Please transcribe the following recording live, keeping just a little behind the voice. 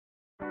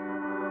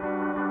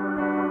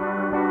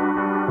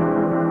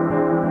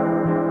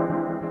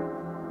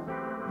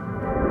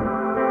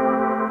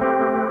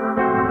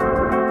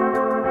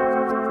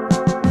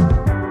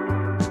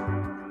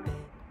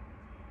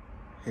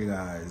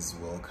guys,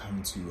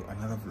 welcome to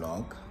another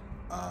vlog.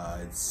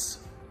 It's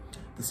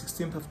the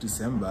 16th of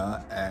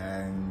December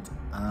and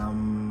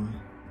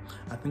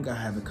I think I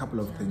have a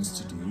couple of things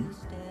to do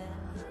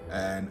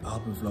and I'll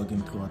be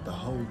vlogging throughout the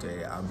whole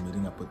day. I'm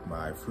meeting up with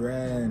my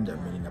friend,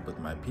 I'm meeting up with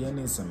my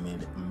pianist, I'm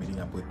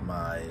meeting up with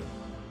my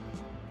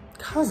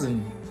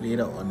cousin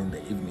later on in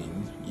the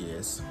evening.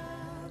 Yes,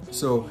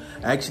 so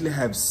I actually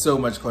have so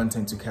much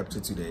content to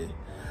capture today.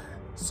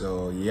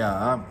 So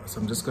yeah,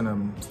 so I'm just gonna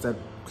start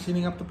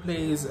cleaning up the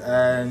place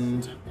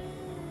and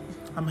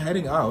I'm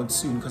heading out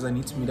soon because I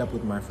need to meet up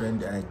with my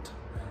friend at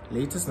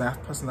latest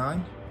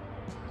 9:30,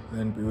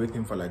 then be with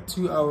him for like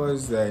 2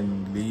 hours,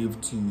 then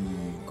leave to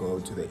go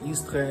to the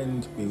East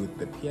End, be with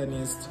the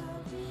pianist,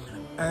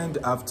 and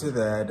after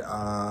that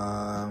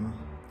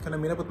gonna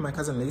meet up with my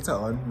cousin later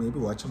on, maybe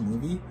watch a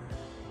movie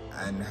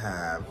and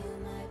have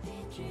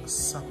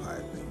supper,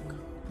 I think.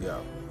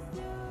 Yeah,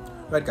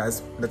 right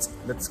guys,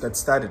 let's get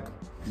started.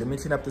 Let me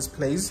clean up this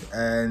place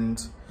and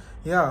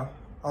yeah,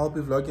 I'll be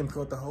vlogging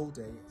throughout the whole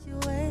day.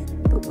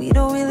 But we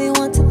don't really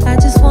want to. I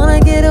just wanna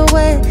get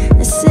away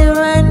and sit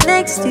right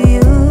next to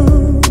you.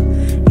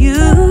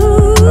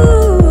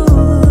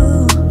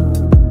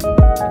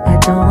 I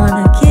don't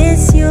wanna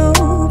kiss you.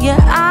 Yeah,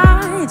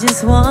 I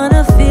just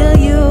wanna feel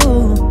you.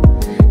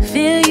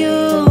 Feel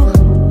you.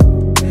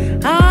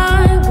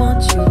 I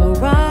want you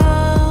around.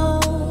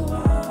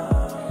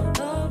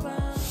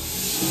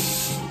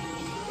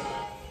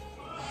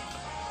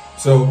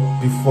 So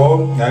before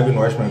I even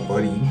wash my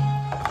body,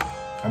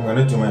 I'm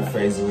gonna do my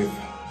face with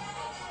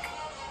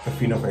the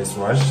Fino face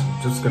wash.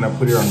 I'm just gonna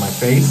put it on my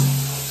face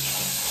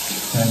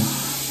and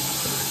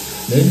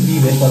let it be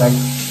there for like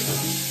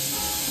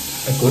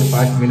a good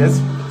 5 minutes.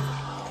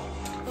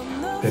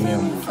 Then yeah,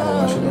 I'll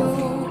wash it off.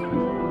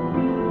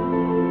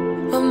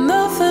 I'm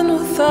nothing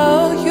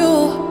without you.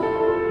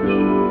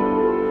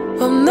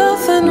 I'm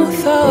nothing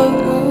without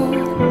you.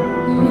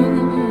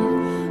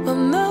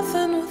 I'm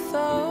nothing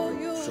without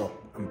you. So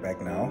I'm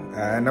back now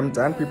and I'm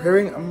done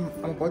preparing. I'm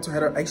about to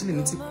head out. I actually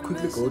need to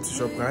quickly go to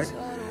ShopRite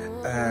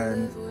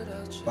and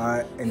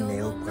buy a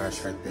nail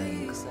brush, I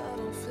think.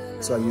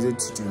 So I use it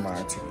to do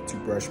to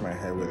brush my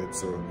hair with it.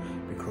 So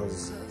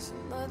because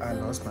I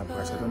lost my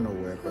brush, I don't know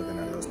where, but then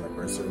I lost my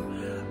brush. So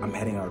I'm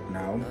heading out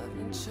now.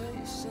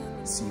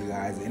 See you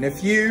guys in a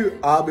few.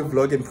 I'll be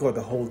vlogging for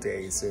the whole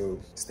day, so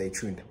stay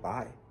tuned.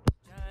 Bye.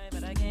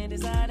 But I can't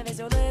decide if it's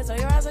your lips or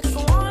your eyes. I could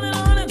go on and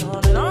on and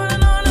on and on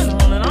and on and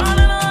on and on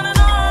and on and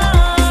on.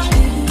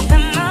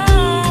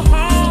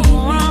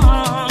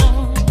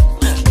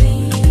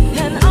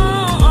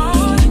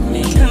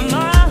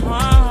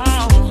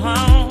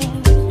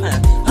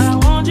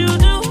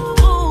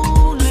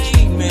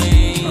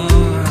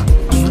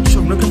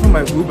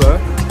 My Uber, I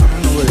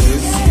don't know where it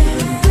is.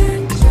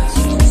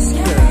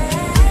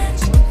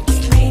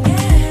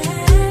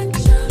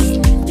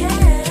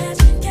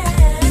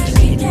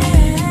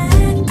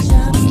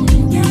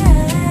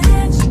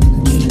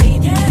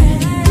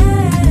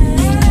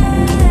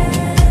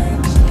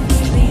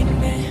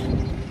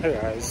 Hey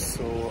guys,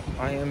 so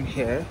I am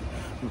here.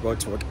 We go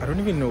to work. I don't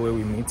even know where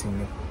we're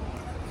meeting,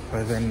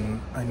 but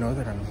then I know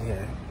that I'm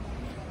here.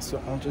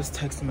 So I'll just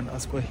text him and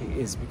ask where he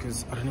is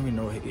because I don't even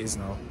know where he is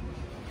now.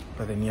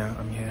 But then yeah,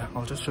 I'm here.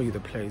 I'll just show you the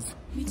place.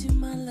 Me too,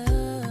 my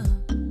love.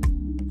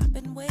 I've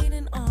been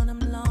waiting on him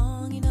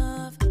long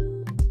enough.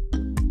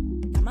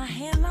 Got my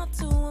hand out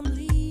to him,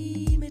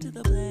 lead me to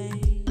the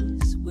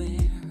place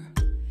where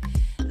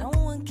no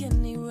one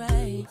can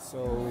erase.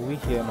 So we're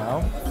here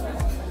now.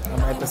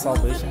 I'm at the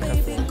Salvation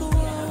Cafe.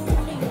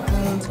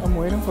 And I'm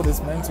waiting for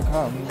this man to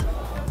come.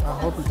 I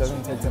hope he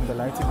doesn't take them. The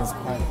lighting is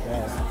quite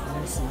bad.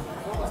 Let me see.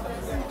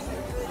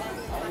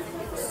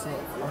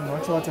 I'm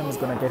not sure what time he's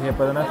gonna get here,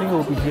 but then I think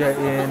he'll be here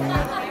in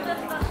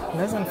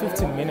less than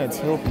 15 minutes.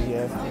 He'll be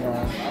here.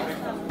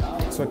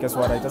 Yeah. So guess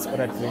what? I just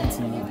ordered green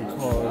tea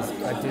because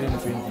I didn't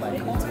drink my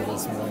green tea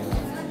this morning.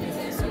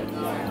 So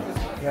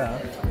yeah.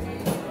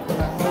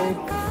 I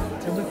hope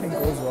everything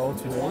goes well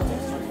today.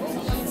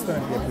 It's gonna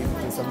be a big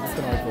day, so I'm just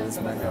gonna wait for this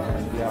man.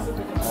 And yeah,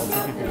 I'll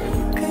take it with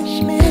you.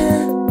 Kashmir,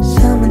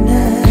 summer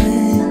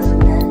nights.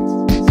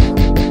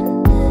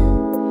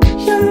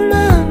 Your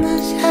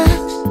mama's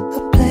house, a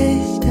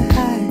place to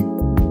hide.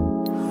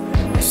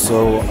 So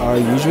I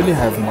usually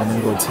have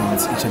morning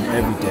routines each and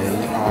every day.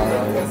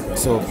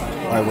 So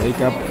I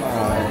wake up,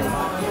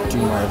 I do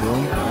my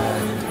room,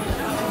 and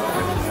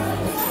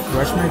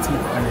brush my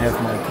teeth and have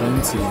my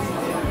green tea.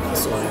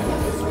 So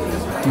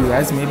do you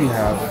guys maybe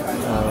have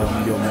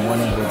your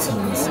morning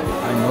routines?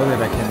 I know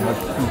that I cannot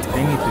eat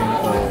anything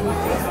or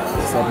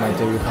start my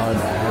day without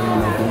having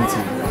my green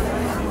tea.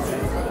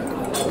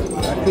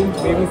 I think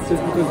maybe it's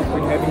just because we've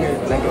been having a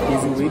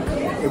busy week.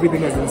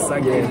 Everything hasn't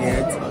sunk in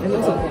yet. And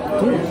also,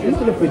 dude,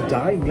 even if we're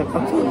dying, like,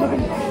 I'm so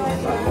dying.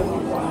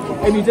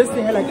 And you just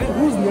think, like, hey,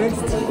 who's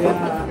next? Yeah.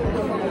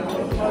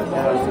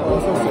 Yeah, so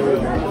also sorry,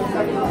 man.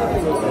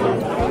 So sorry.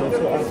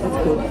 That's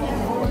cool.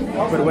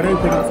 But when I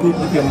think it's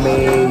with your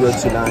May, your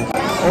July.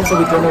 Also,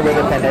 we don't know where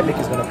the pandemic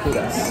is going to put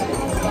us.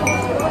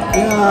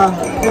 Yeah,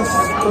 it's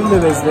only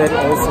there's that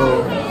also.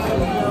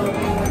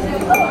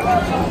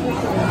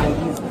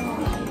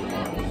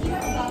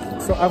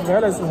 So I've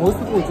realized most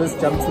people just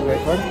jump to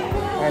record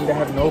and they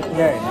have no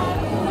plan.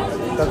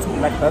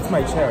 That's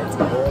my church.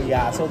 Oh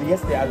yeah, so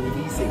yes, they are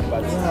releasing,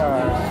 but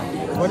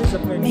yeah. What is the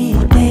plan?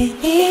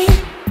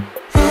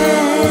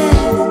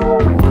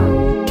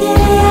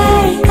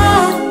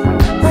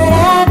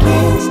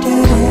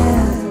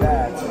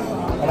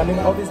 And I mean,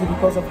 obviously,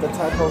 because of the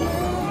type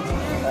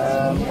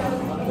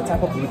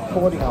of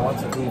recording I want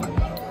to do.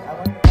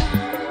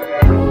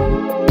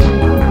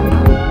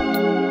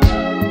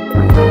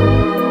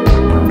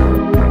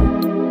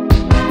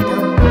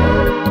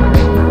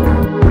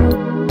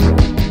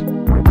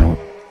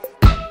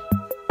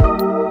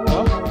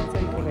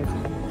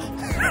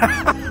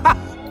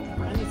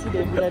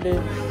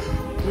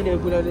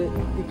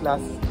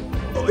 class.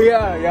 Oh,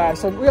 yeah.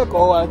 So we are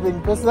going, I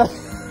think, because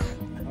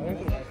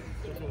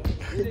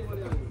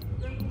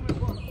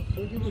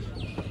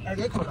I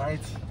get right.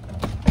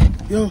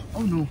 Yo,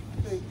 oh no.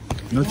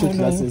 Not your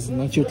classes,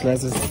 not your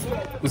classes.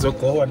 It's a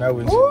go now.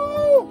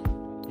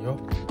 Yo,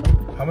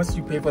 how much do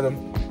you pay for them?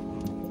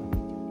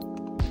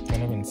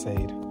 Can't even say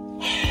it.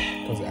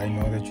 Because I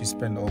know that you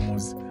spend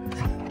almost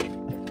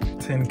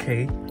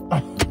 10K.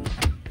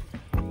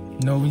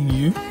 Knowing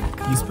you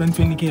spend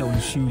 20K on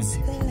shoes.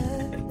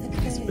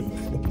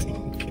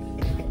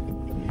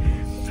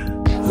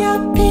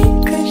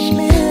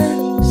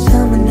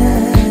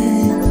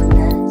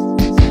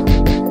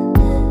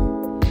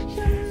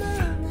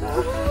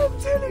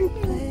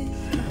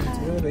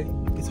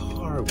 It's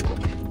horrible.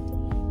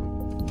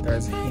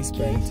 Guys, he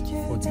spent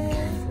 14K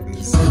for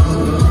this.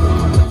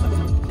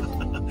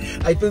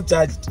 I feel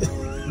judged.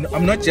 No,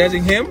 I'm not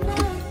judging him,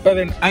 but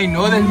then I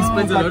know that he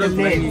spends a lot of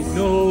money.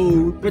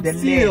 No, but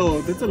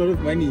still, that's a lot of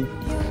money.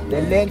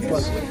 The length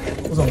was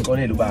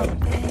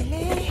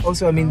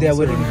also, I mean, they're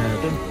wearing.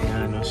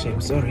 Yeah, no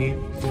shame. Sorry.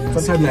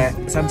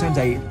 Sometimes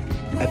I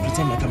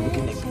pretend like I'm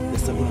looking like the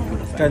symbol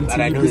of Can't but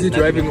I know busy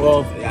driving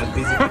off. Yeah, I'm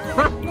busy.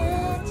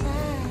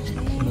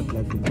 Not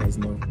like you guys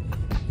know.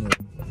 No.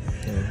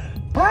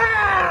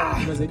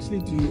 You must actually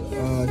do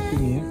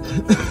thingy,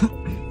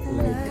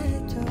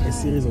 like a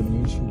series on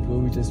YouTube where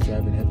we just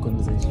drive and have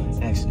conversations.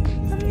 Actually,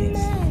 yes.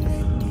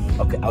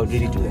 Okay, I'll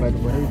really do that. But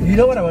what are you doing? You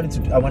know what I wanted to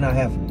do? I wanna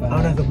have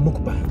a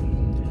mukbang.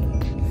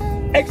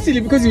 Actually,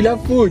 because you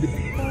love food.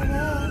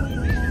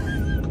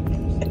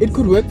 It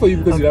could work for you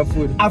because you love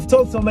food. I've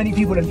told so many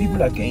people and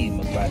people are game,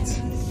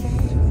 but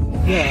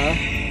yeah.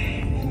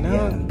 No.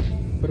 Yeah.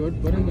 But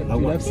what are you gonna do?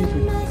 You love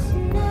seafood?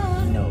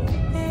 No.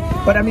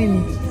 But I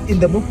mean, in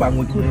the mukbang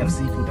we could have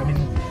seafood. I mean,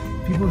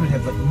 people would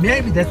have.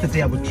 Maybe that's the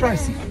day I would try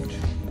seafood.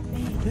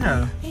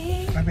 Yeah.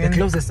 I mean, the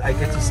closest I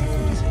get to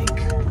seafood is hake.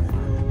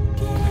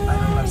 I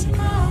don't love seafood.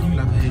 You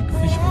love hake.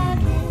 Fish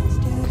only.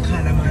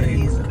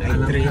 Calamaris.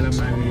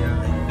 Calamari.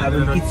 I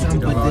will eat some,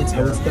 but then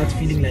I will start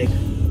feeling like.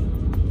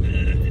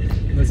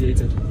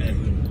 Nauseated.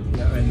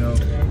 Yeah, I know.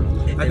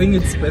 I think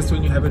it's best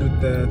when you have it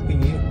with the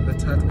thingy, the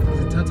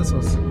tartar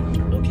sauce.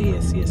 Okay,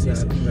 yes. Yeah,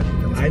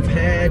 I've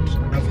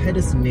had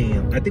a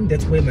snail. I think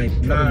that's where my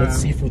problem with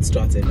seafood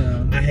started.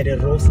 I had a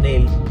raw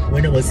snail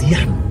when I was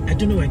young. I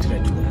don't know why did I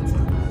do that.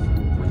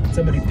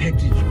 Somebody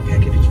packaged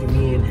it for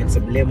me and had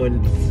some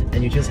lemon,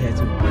 and you just had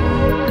to.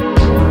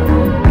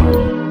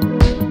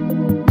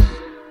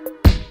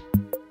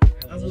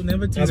 I will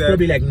never do that. I was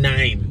probably like 9.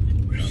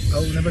 I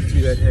will never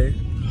do that, hey.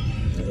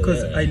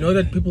 Because I know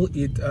that people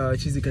eat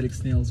cheesy garlic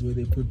snails where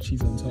they put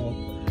cheese on top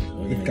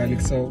with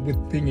garlic sauce, with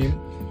thingy,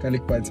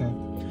 garlic butter.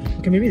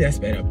 Okay, maybe that's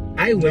better.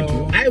 I went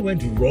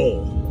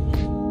raw.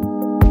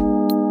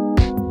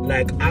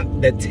 Like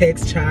the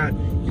texture,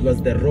 it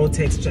was the raw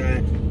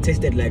texture,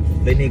 tasted like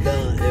vinegar.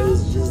 It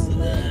was just.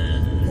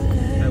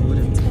 I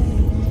wouldn't.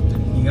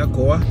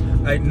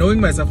 Knowing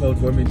myself, I would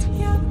vomit. I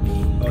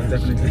would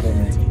definitely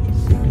vomit.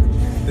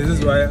 This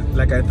is why,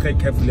 like, I tread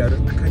carefully. I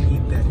can't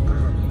eat that.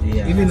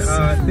 Yeah, even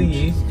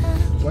thingy,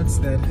 what's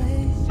that?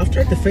 I've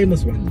tried the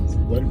famous ones.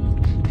 What?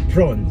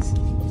 Prawns.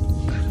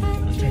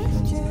 I've tried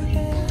prawns.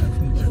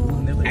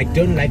 I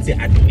don't like the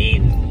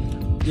admin.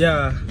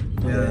 Yeah.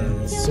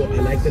 So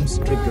I like them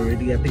stripped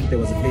already. I think there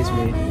was a place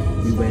where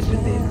we went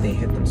and they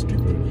had them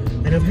stripped.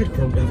 And I've had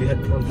prawn. Have you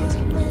had prawn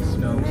pasta?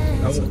 No.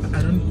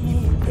 I don't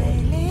eat prawn.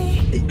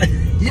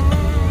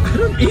 I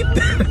don't eat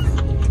that.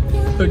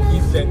 I don't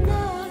eat that.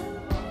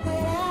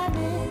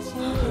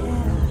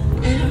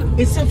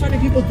 It's so funny,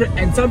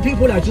 and some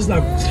people are just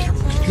like,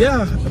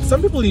 yeah,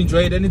 some people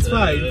enjoy it and it's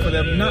fine for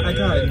them. No, I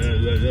can't.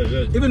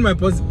 Even my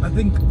boss, I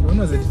think, when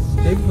was it?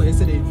 The day before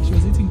yesterday, she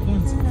was eating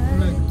prawns. I'm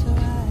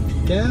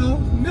like, girl,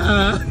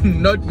 nah,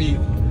 not me.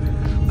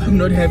 I'm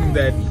not having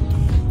that.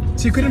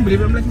 She couldn't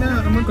believe it. I'm like,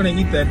 nah, I'm not gonna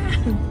eat that.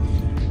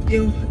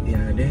 Ew.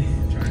 Yeah, they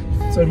try.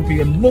 So it will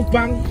be a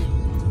mukbang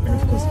and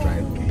of course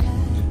drive. Okay.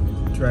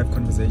 Drive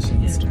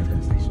conversations. Yeah, drive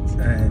conversations.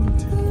 And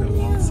the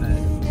wild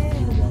side.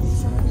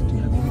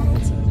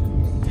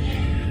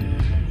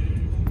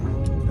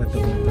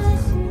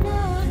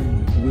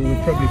 We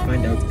will probably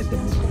find out at the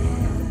moment.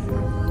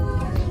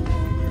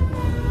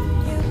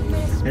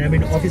 And And I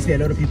mean, obviously, a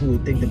lot of people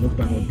would think the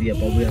mukbang would be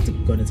about we are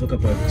going to talk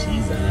about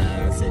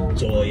Jesus and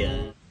joy.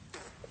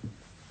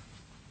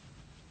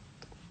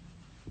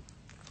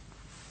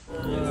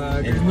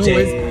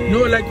 No,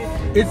 like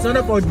it's not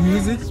about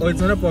music or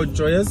it's not about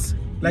joyous.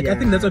 Like I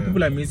think that's what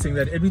people are missing.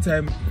 That every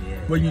time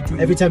when you do,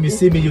 every time you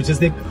see me, you just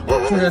think,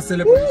 joyous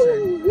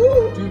celebration. Do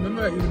you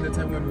remember even the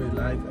time when we were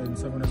live and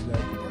someone was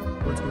like,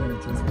 "What's going on?"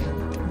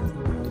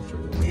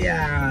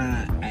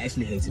 Yeah, I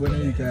actually hate it. When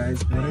are you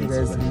guys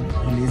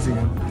releasing?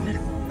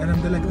 And I'm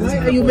there like, why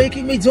are you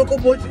making me talk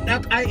about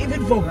that? I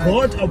even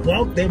forgot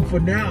about them for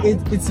now.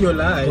 It's your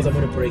life. Because I'm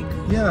on a break.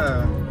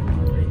 Yeah.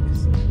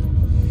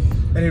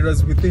 And it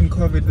was within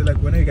COVID. They're like,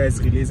 when are you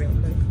guys releasing?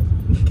 I'm like,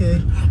 okay.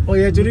 Oh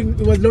yeah, it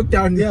was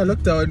lockdown. Yeah,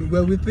 lockdown.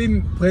 We're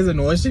within praise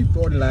and worship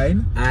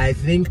online. I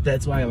think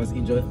that's why I was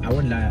enjoying. I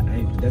won't lie.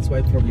 That's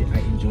why probably I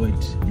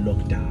enjoyed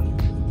lockdown.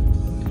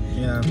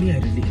 Yeah. Me, I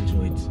really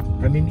enjoyed.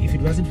 I mean, if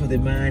it wasn't for the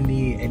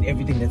money and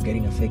everything that's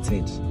getting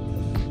affected,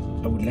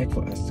 I would like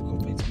for us to go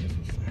back to level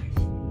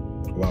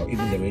 5. Wow,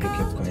 even the radio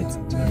kept quiet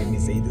to make me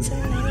say this.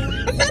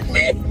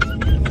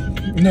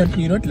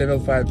 You're not level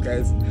 5,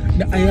 guys.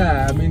 No,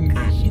 yeah, I mean,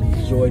 I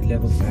enjoyed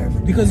level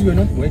 5 because you were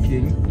not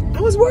working. I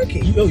was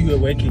working. Oh, you were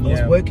working. I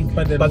was working.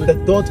 But the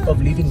thought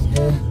of leaving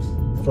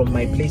home from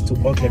my place to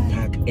Auckland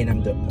Park and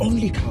I'm the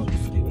only car on the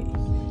freeway.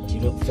 Do you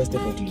know? First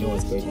of all, do you know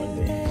what's going on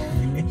there?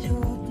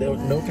 There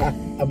was no car.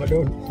 I'm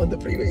alone on the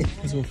freeway.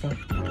 It's so fun.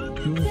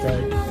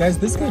 Guys,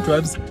 this guy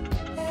drives.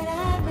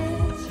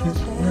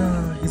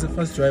 He's a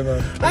fast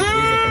driver.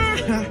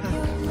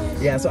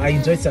 Yeah, so I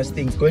enjoyed such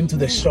things. Going to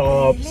the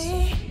shops.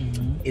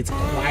 It's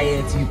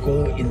quiet. You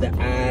go in the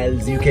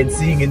aisles. You can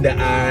sing in the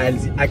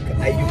aisles. You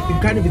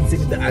can't even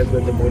sing in the aisles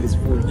when the mall is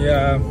full.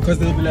 Yeah, because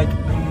they'll be like,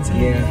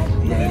 yeah.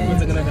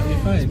 When's it gonna be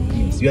fine?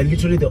 Yes, you are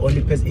literally the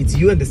only person. It's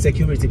you and the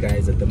security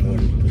guys at the mall.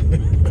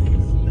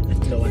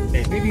 No one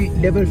there. Maybe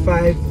level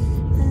 5.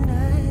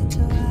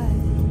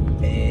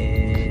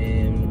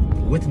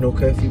 With no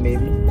curfew,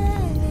 maybe.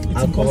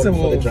 It's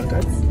impossible for the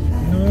drunkards.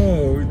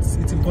 No,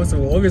 it's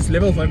impossible. Obviously,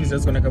 level 5 is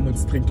just gonna come with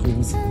strict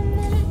rules.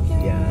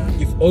 Yeah.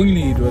 If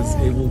only it was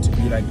able to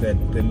be like that,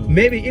 then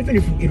maybe even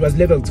if it was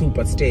level 2,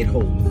 but stay at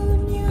home.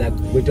 Like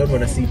we don't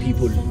want to see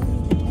people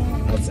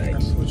outside.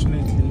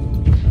 Unfortunately.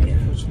 Yeah.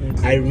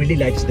 I really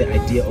liked the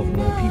idea of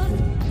more people.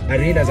 I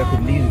realized I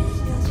could live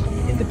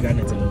in the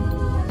planet alone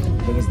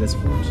because there's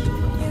food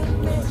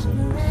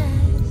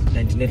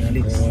and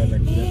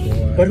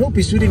Netflix. But who'll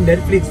be shooting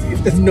Netflix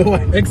if there's no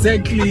one?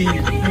 Exactly.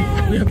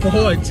 We are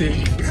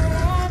watching.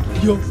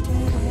 Yo.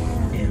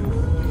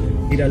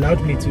 It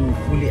allowed me to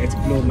fully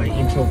explore my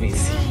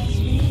introversion.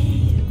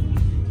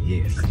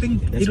 Yes. I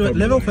think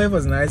level 5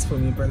 was nice for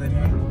me, but then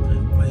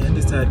my hand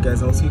is tired,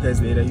 guys. I'll see you guys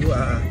later.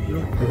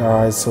 Hey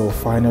guys, so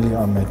finally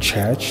I'm at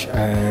church,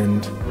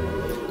 and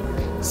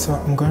so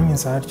I'm going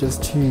inside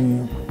just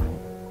to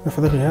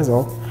for the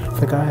rehearsal. I think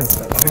the guy has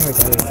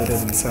did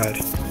it inside.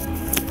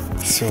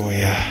 So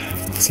yeah,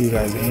 see you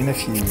guys in a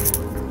few.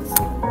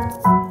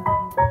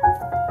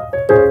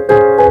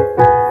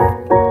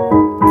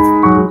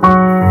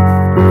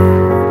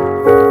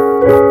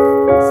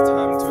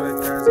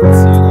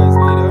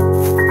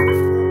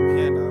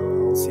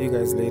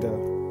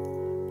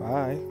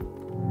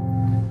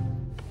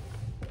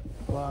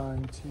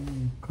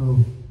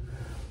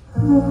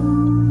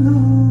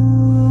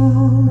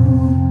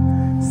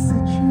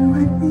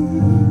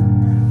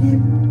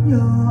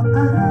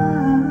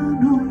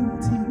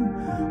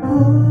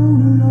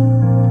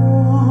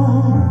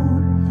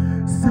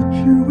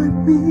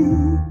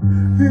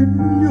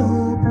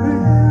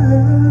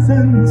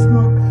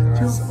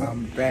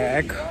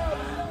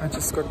 I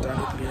just got done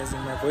with rehearsing.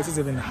 My voice is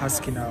even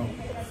husky now.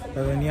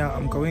 But then yeah,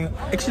 I'm going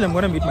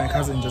to meet my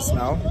cousin just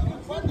now.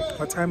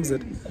 What time is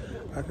it?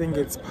 I think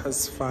it's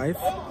past 5.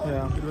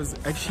 Yeah, it was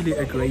actually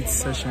a great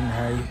session.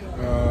 Hey,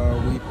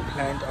 we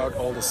planned out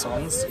all the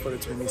songs for the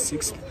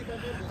 26th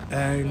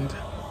and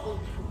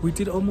we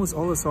did almost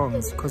all the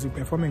songs because we're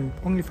performing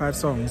only 5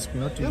 songs.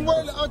 We're not doing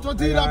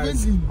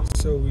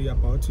so we're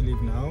about to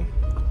leave now.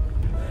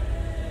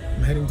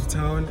 I'm heading to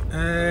town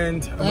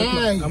and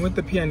I'm with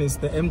the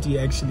pianist, the MD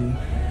actually.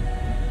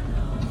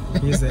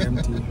 He's the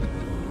MD.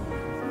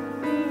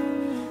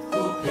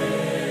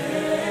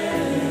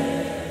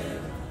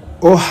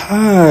 Oh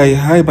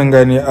hi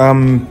Bangani.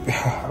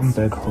 I'm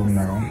back home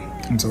now.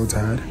 I'm so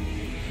tired. I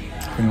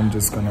think I'm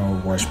just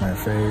gonna wash my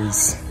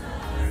face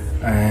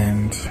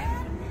and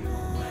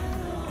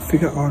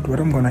figure out what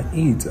I'm gonna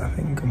eat. I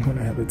think I'm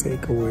gonna have a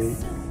takeaway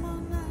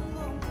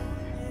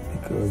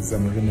because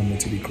I'm really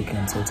meant to be cooking.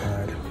 I'm so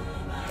tired.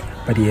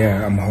 But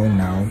yeah, I'm home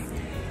now.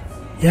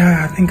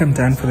 Yeah, I think I'm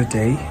done for the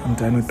day. I'm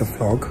done with the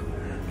vlog.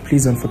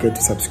 Please don't forget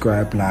to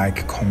subscribe,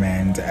 like,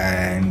 comment,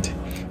 and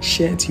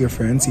share it to your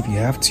friends if you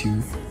have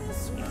to.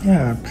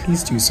 Yeah,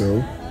 please do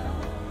so.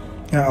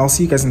 Yeah, I'll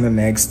see you guys in the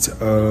next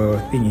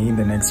thingy, in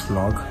the next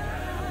vlog,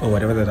 or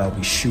whatever that I'll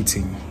be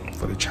shooting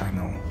for the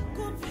channel.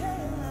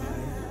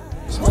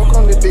 Smoke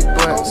on the big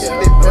brands,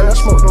 man, I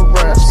smoke them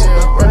brands.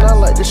 Man, I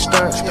like the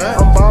stunts.